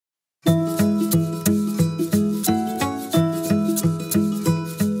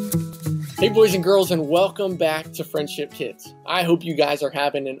boys and girls, and welcome back to Friendship Kids. I hope you guys are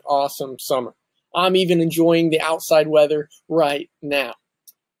having an awesome summer. I'm even enjoying the outside weather right now.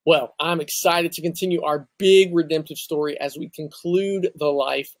 Well, I'm excited to continue our big redemptive story as we conclude the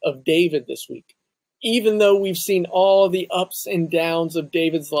life of David this week. Even though we've seen all the ups and downs of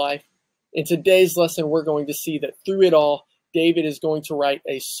David's life, in today's lesson we're going to see that through it all, David is going to write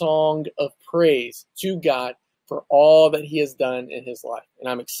a song of praise to God for all that he has done in his life. And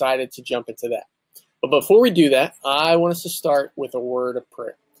I'm excited to jump into that. But before we do that, I want us to start with a word of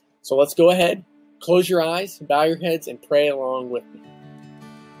prayer. So let's go ahead, close your eyes, bow your heads, and pray along with me.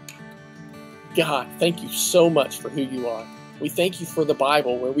 God, thank you so much for who you are. We thank you for the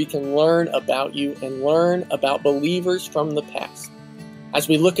Bible, where we can learn about you and learn about believers from the past. As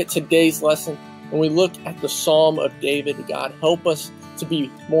we look at today's lesson, and we look at the Psalm of David, God, help us to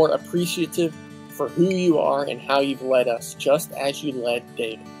be more appreciative for who you are and how you've led us, just as you led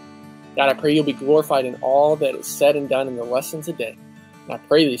David. God, I pray you'll be glorified in all that is said and done in the lesson today. And I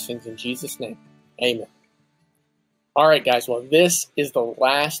pray these things in Jesus' name. Amen. All right, guys, well, this is the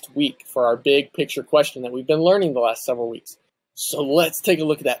last week for our big picture question that we've been learning the last several weeks. So let's take a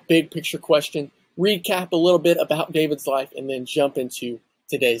look at that big picture question, recap a little bit about David's life, and then jump into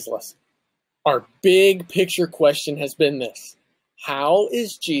today's lesson. Our big picture question has been this: how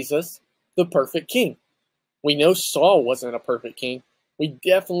is Jesus the perfect king? We know Saul wasn't a perfect king. We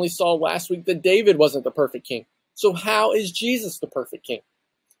definitely saw last week that David wasn't the perfect king. So how is Jesus the perfect king?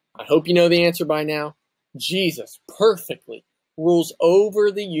 I hope you know the answer by now. Jesus perfectly rules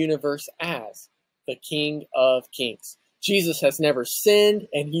over the universe as the King of Kings. Jesus has never sinned,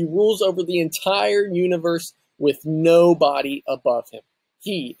 and he rules over the entire universe with nobody above him.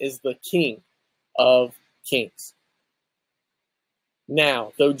 He is the King of Kings.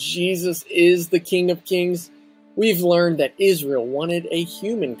 Now, though Jesus is the King of Kings, we've learned that Israel wanted a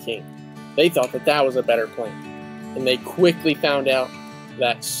human king. They thought that that was a better plan, and they quickly found out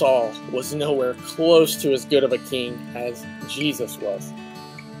that Saul was nowhere close to as good of a king as Jesus was.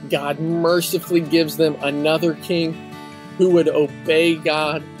 God mercifully gives them another king who would obey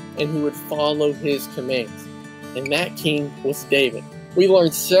God and who would follow his commands. And that king was David. We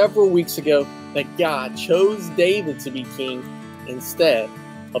learned several weeks ago that God chose David to be king instead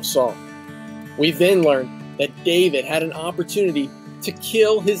of Saul. We then learned that David had an opportunity to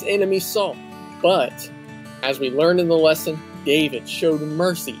kill his enemy Saul. But as we learned in the lesson, David showed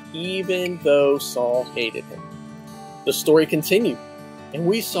mercy even though Saul hated him. The story continued, and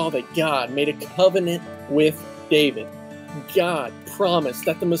we saw that God made a covenant with David. God promised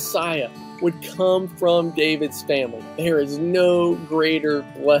that the Messiah would come from David's family. There is no greater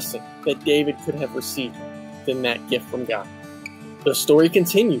blessing that David could have received than that gift from God. The story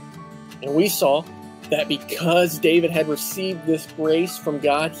continued, and we saw that because David had received this grace from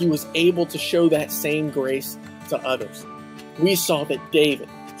God, he was able to show that same grace to others. We saw that David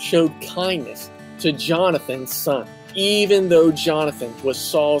showed kindness to Jonathan's son. Even though Jonathan was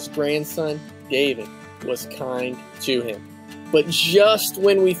Saul's grandson, David was kind to him. But just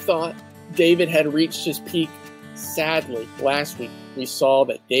when we thought David had reached his peak, sadly, last week, we saw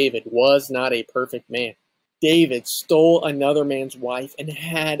that David was not a perfect man. David stole another man's wife and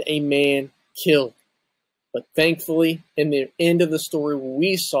had a man killed. But thankfully, in the end of the story,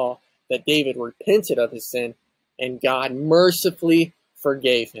 we saw that David repented of his sin and God mercifully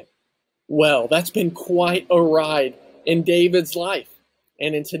forgave him. Well, that's been quite a ride in David's life.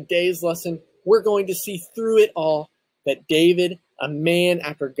 And in today's lesson, we're going to see through it all that David, a man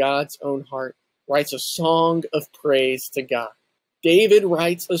after God's own heart, writes a song of praise to God. David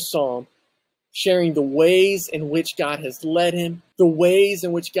writes a psalm sharing the ways in which God has led him, the ways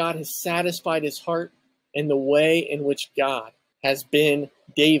in which God has satisfied his heart, and the way in which God has been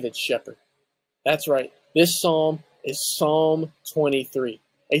David's shepherd. That's right. This psalm is Psalm 23,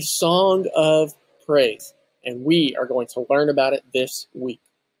 a song of praise, and we are going to learn about it this week.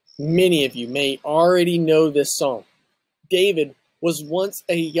 Many of you may already know this psalm. David was once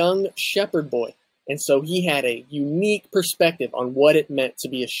a young shepherd boy, and so he had a unique perspective on what it meant to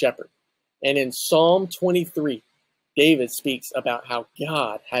be a shepherd. And in Psalm 23, David speaks about how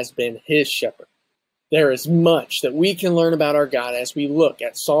God has been his shepherd. There is much that we can learn about our God as we look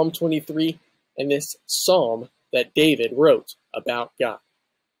at Psalm 23 and this psalm that David wrote about God.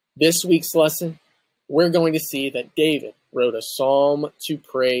 This week's lesson, we're going to see that David wrote a psalm to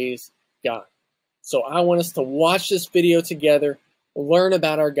praise God. So I want us to watch this video together, learn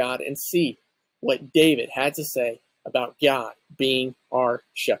about our God, and see what David had to say about God being our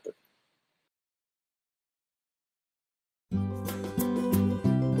shepherd.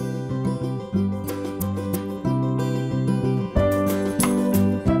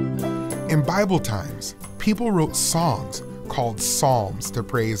 Bible times, people wrote songs called psalms to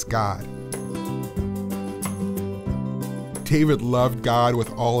praise God. David loved God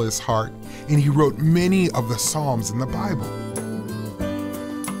with all his heart, and he wrote many of the psalms in the Bible.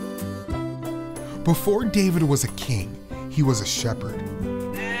 Before David was a king, he was a shepherd.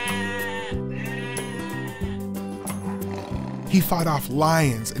 He fought off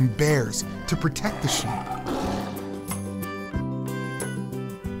lions and bears to protect the sheep.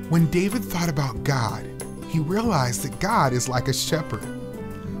 When David thought about God, he realized that God is like a shepherd.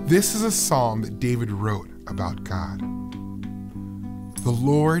 This is a psalm that David wrote about God. The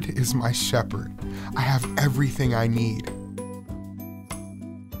Lord is my shepherd. I have everything I need.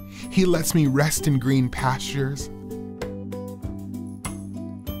 He lets me rest in green pastures.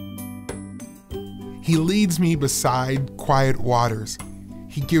 He leads me beside quiet waters.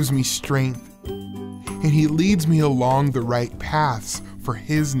 He gives me strength, and he leads me along the right paths for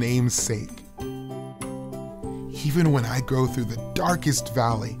his name's sake. Even when I go through the darkest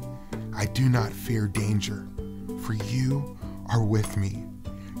valley, I do not fear danger, for you are with me.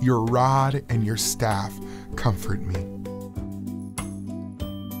 Your rod and your staff comfort me.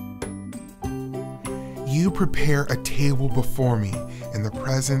 You prepare a table before me in the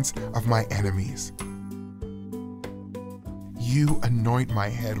presence of my enemies. You anoint my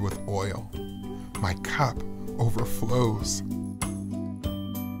head with oil. My cup overflows.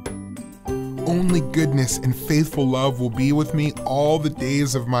 Only goodness and faithful love will be with me all the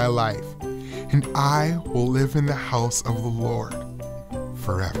days of my life, and I will live in the house of the Lord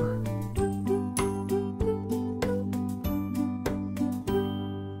forever.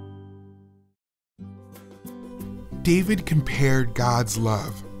 David compared God's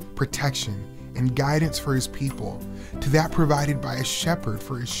love, protection, and guidance for his people to that provided by a shepherd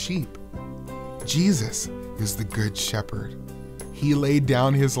for his sheep. Jesus is the good shepherd. He laid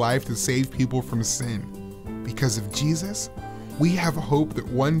down his life to save people from sin. Because of Jesus, we have hope that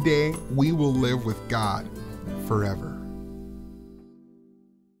one day we will live with God forever.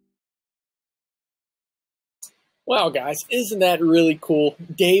 Wow, guys, isn't that really cool?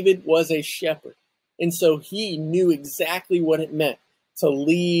 David was a shepherd, and so he knew exactly what it meant to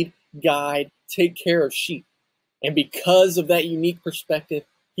lead, guide, take care of sheep. And because of that unique perspective,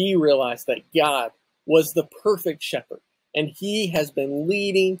 he realized that God was the perfect shepherd, and he has been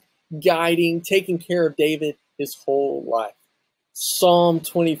leading, guiding, taking care of David his whole life. Psalm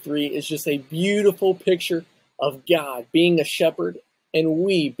 23 is just a beautiful picture of God being a shepherd and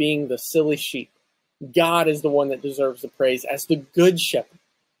we being the silly sheep. God is the one that deserves the praise as the good shepherd,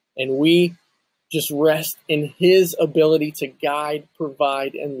 and we just rest in his ability to guide,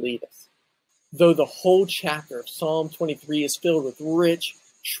 provide, and lead us. Though the whole chapter of Psalm 23 is filled with rich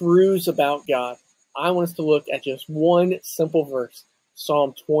truths about God, I want us to look at just one simple verse,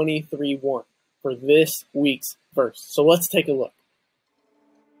 Psalm 23:1, for this week's verse. So let's take a look.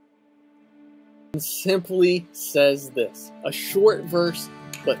 It simply says this, a short verse,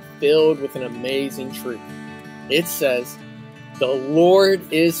 but filled with an amazing truth. It says, "The Lord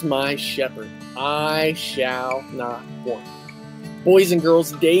is my shepherd, I shall not want." Boys and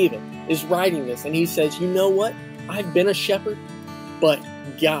girls, David is writing this, and he says, you know what? I've been a shepherd, but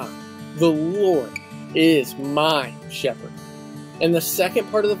God, the Lord, is my shepherd. And the second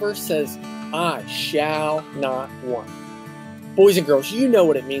part of the verse says, I shall not want. Boys and girls, you know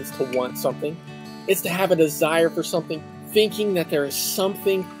what it means to want something. It's to have a desire for something, thinking that there is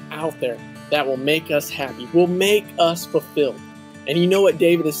something out there that will make us happy, will make us fulfilled. And you know what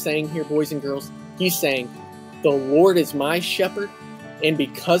David is saying here, boys and girls? He's saying, the Lord is my shepherd, and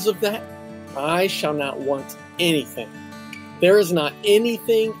because of that, I shall not want anything. There is not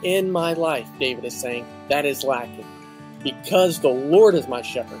anything in my life, David is saying, that is lacking. Because the Lord is my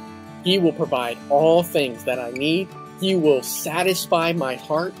shepherd, he will provide all things that I need. He will satisfy my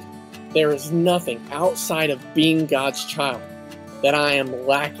heart. There is nothing outside of being God's child that I am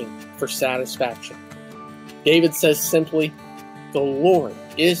lacking for satisfaction. David says simply, the Lord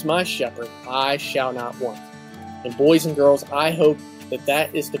is my shepherd, I shall not want. And boys and girls, I hope that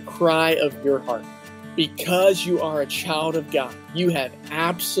that is the cry of your heart. Because you are a child of God, you have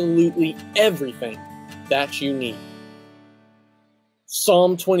absolutely everything that you need.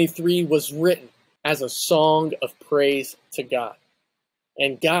 Psalm 23 was written as a song of praise to God.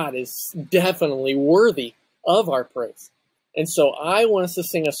 And God is definitely worthy of our praise. And so I want us to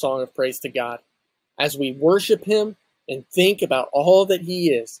sing a song of praise to God as we worship him and think about all that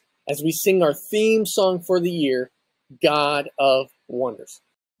he is, as we sing our theme song for the year, God of Wonders.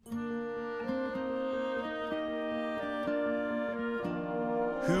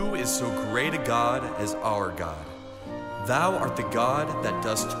 Who is so great a God as our God? Thou art the God that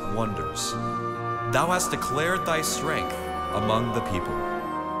dost wonders. Thou hast declared thy strength among the people.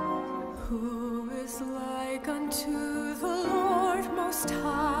 Who is like unto the Lord Most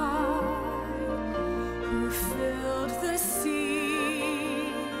High, who filled the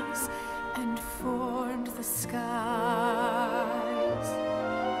seas and formed the skies,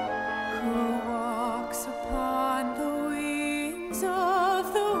 who walks upon the wings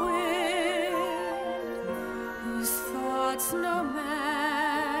of the wind, whose thoughts no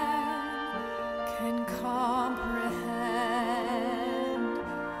man can comprehend.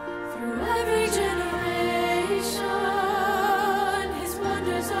 Through every generation, his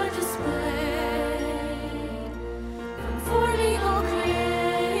wonders are displayed. From forming all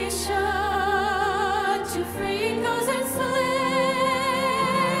creation to freeing those enslaved.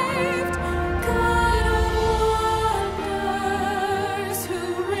 God of wonders, who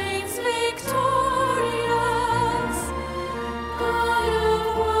reigns victorious. God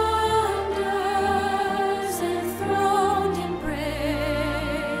of wonders, enthroned in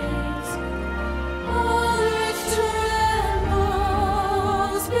praise. All earth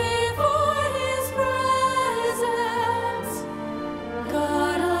trembles before his presence.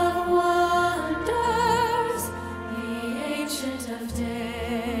 God of wonders, the Ancient of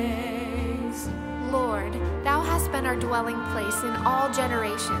Days. Lord, thou hast been our dwelling place in all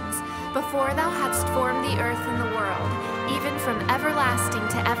generations, before thou hadst formed the earth and the world, even from everlasting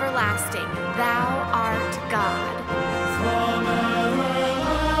to everlasting, thou art God. From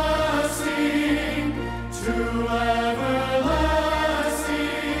everlasting to everlasting,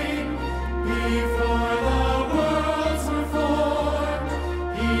 before the worlds were formed,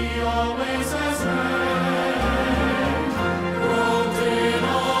 he always has reigned. Robed in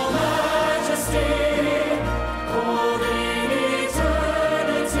all majesty, holding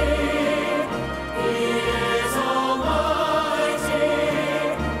eternity, he is almighty,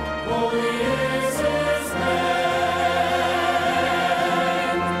 holy is his name.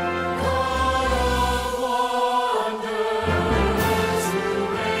 God of wonders, who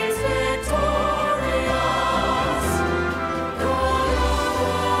reigns victorious. God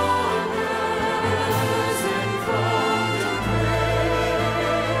of wonders, enthroned in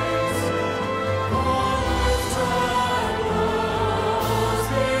praise. All earth trembles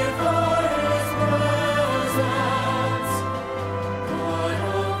before his presence. God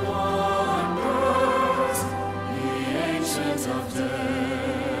of wonders, the Ancient of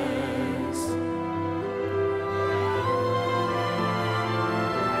Days.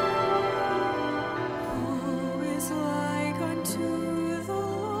 Who is like unto the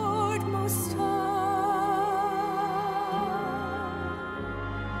Lord Most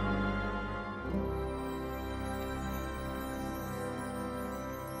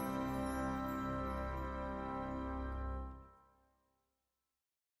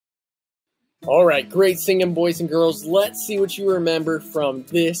All right, great singing, boys and girls. Let's see what you remember from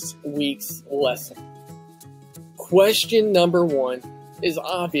this week's lesson. Question number 1 is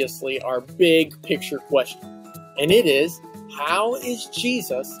obviously our big picture question, and it is, how is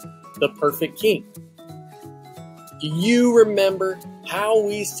Jesus the perfect king? Do you remember how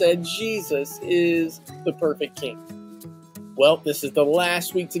we said Jesus is the perfect king? Well, this is the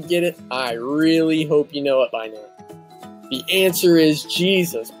last week to get it. I really hope you know it by now. The answer is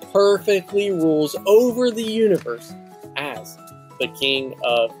Jesus perfectly rules over the universe as the King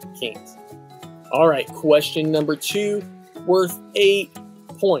of Kings. All right, question number 2, worth 8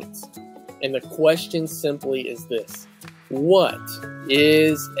 points. And the question simply is this: what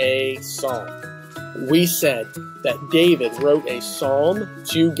is a psalm? We said that David wrote a psalm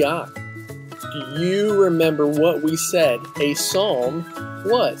to God. Do you remember what we said a psalm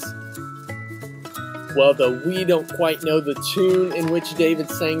was? Well, though we don't quite know the tune in which David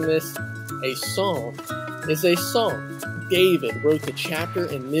sang this, a psalm is a song. David wrote the chapter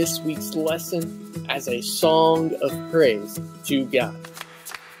in this week's lesson as a song of praise to God.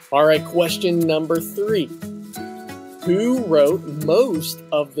 All right, question number 3. Who wrote most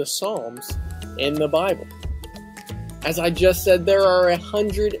of the Psalms in the Bible? As I just said, there are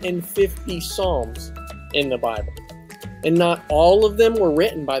 150 Psalms in the Bible, and not all of them were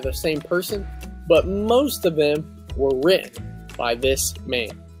written by the same person, but most of them were written by this man.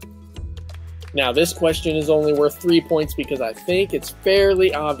 Now, this question is only worth 3 points because I think it's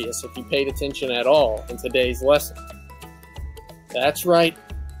fairly obvious if you paid attention at all in today's lesson. That's right.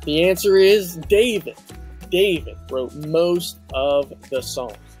 The answer is David. David wrote most of the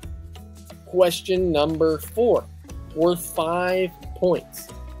Psalms. Question number 4, worth 5 points.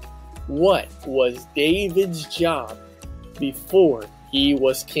 What was David's job before he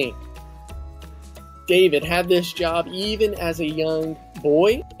was king? David had this job even as a young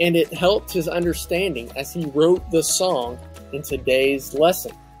boy, and it helped his understanding as he wrote the song in today's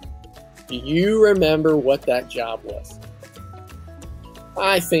lesson. Do you remember what that job was?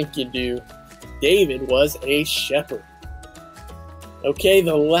 I think you do. David was a shepherd. Okay,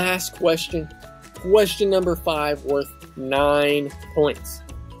 the last question. Question number 5, worth 9 points.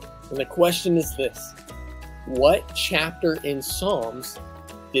 And the question is this: what chapter in Psalms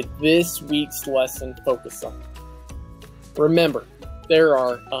did this week's lesson focus on? Remember, there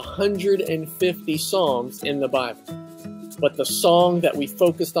are 150 Psalms in the Bible, but the song that we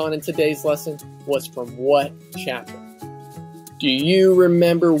focused on in today's lesson was from what chapter? Do you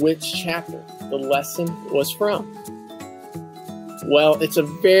remember which chapter the lesson was from? Well, it's a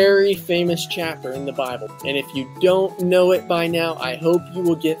very famous chapter in the Bible, and if you don't know it by now, I hope you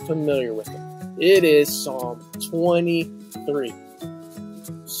will get familiar with it. It is Psalm 23.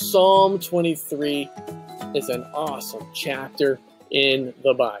 Psalm 23 is an awesome chapter in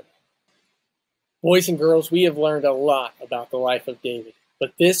the Bible. Boys and girls, we have learned a lot about the life of David,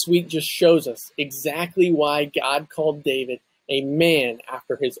 but this week just shows us exactly why God called David a man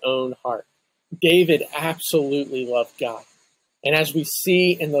after his own heart. David absolutely loved God. And as we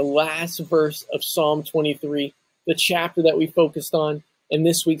see in the last verse of Psalm 23, the chapter that we focused on in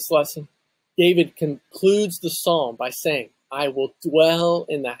this week's lesson, David concludes the psalm by saying, I will dwell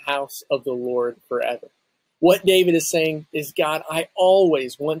in the house of the Lord forever. What David is saying is, God, I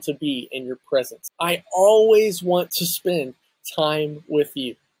always want to be in your presence. I always want to spend time with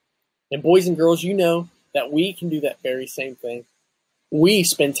you. And boys and girls, you know that we can do that very same thing. We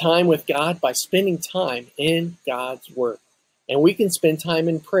spend time with God by spending time in God's Word. And we can spend time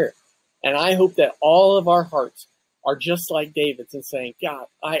in prayer. And I hope that all of our hearts are just like David's and saying, God,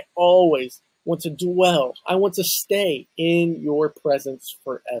 I always want to dwell. I want to stay in your presence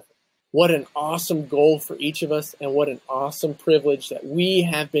forever. What an awesome goal for each of us, and what an awesome privilege that we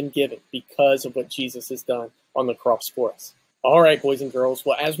have been given because of what Jesus has done on the cross for us. All right, boys and girls.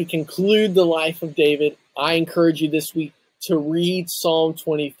 Well, as we conclude the life of David, I encourage you this week to read Psalm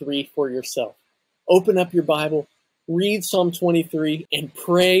 23 for yourself. Open up your Bible, read Psalm 23, and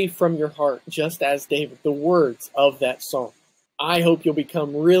pray from your heart, just as David, the words of that psalm. I hope you'll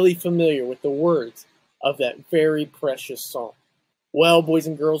become really familiar with the words of that very precious psalm. Well, boys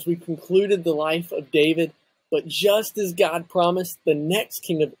and girls, we've concluded the life of David, but just as God promised, the next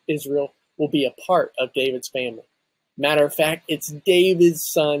king of Israel will be a part of David's family. Matter of fact, it's David's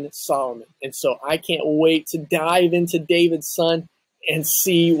son, Solomon. And so I can't wait to dive into David's son and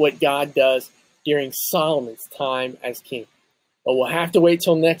see what God does during Solomon's time as king. But we'll have to wait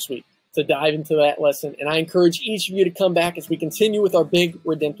till next week to dive into that lesson. And I encourage each of you to come back as we continue with our big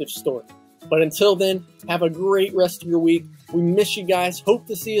redemptive story. But until then, have a great rest of your week. We miss you guys. Hope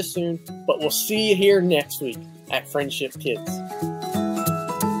to see you soon. But we'll see you here next week at Friendship Kids.